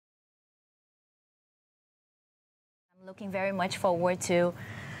Looking very much forward to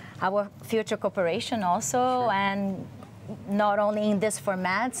our future cooperation also, Sure. and not only in this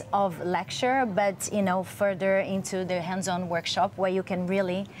format of lecture, but further into the hands-on workshop where you can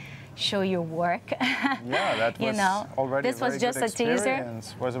really show your work. Yeah, that was already this a very was just good a teaser.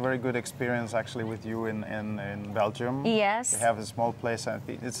 experience. Was a very good experience actually with you in Belgium. Yes. We have a small place. I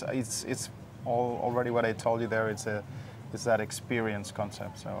think it's already what I told you there. It's that experience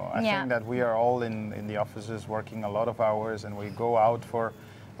concept. So I think that we are all in the offices working a lot of hours, and we go out for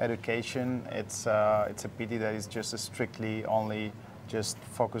education. It's a pity that it's just strictly only just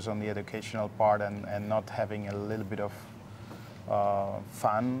focus on the educational part and not having a little bit of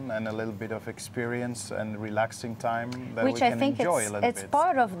fun and a little bit of experience and relaxing time that we can enjoy a little bit. It's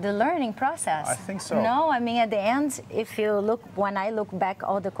part of the learning process. I think so. No, I mean at the end, if you look, when I look back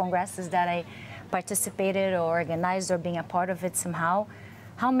all the congresses that I participated or organized or being a part of it somehow,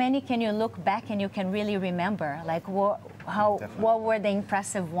 how many can you look back and you can really remember? Like what were the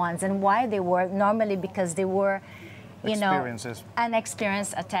impressive ones and why they were? Normally because they were an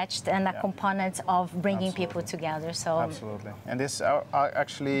experience attached and a component of bringing people together. So absolutely, and this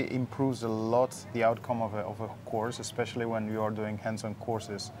actually improves a lot the outcome of a course, especially when you are doing hands-on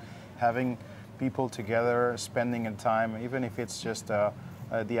courses. Having people together, spending a time, even if it's just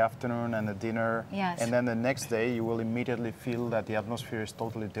the afternoon and the dinner, and then the next day you will immediately feel that the atmosphere is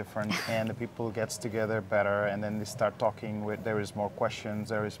totally different and the people gets together better, and then they start talking. There is more questions,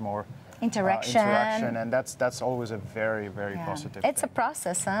 there is more interaction, and that's always a very positive it's thing. a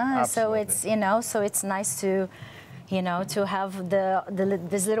process, huh? Absolutely. So it's nice to have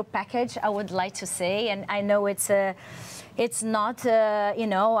this little package, I would like to say. And I know it's not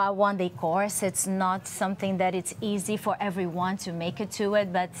a one-day course. It's not something that it's easy for everyone to make it to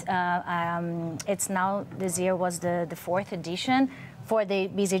it, but it's now, this year was the 4th edition for the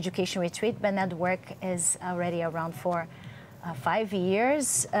Ibiza Education Retreat, but network is already around for 5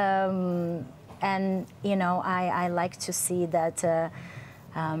 years, and I like to see that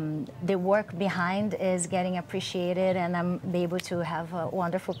the work behind is getting appreciated, and I'm able to have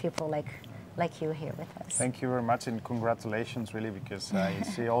wonderful people like you here with us. Thank you very much, and congratulations, really, because you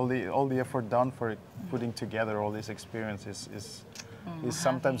see all the effort done for putting together all these experiences is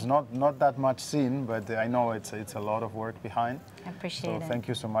sometimes not that much seen, but I know it's a lot of work behind. I appreciate it. So thank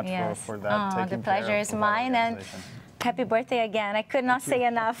you so much for that. The pleasure is mine, and happy birthday again. I could not say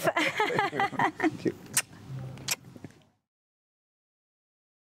enough. Thank you.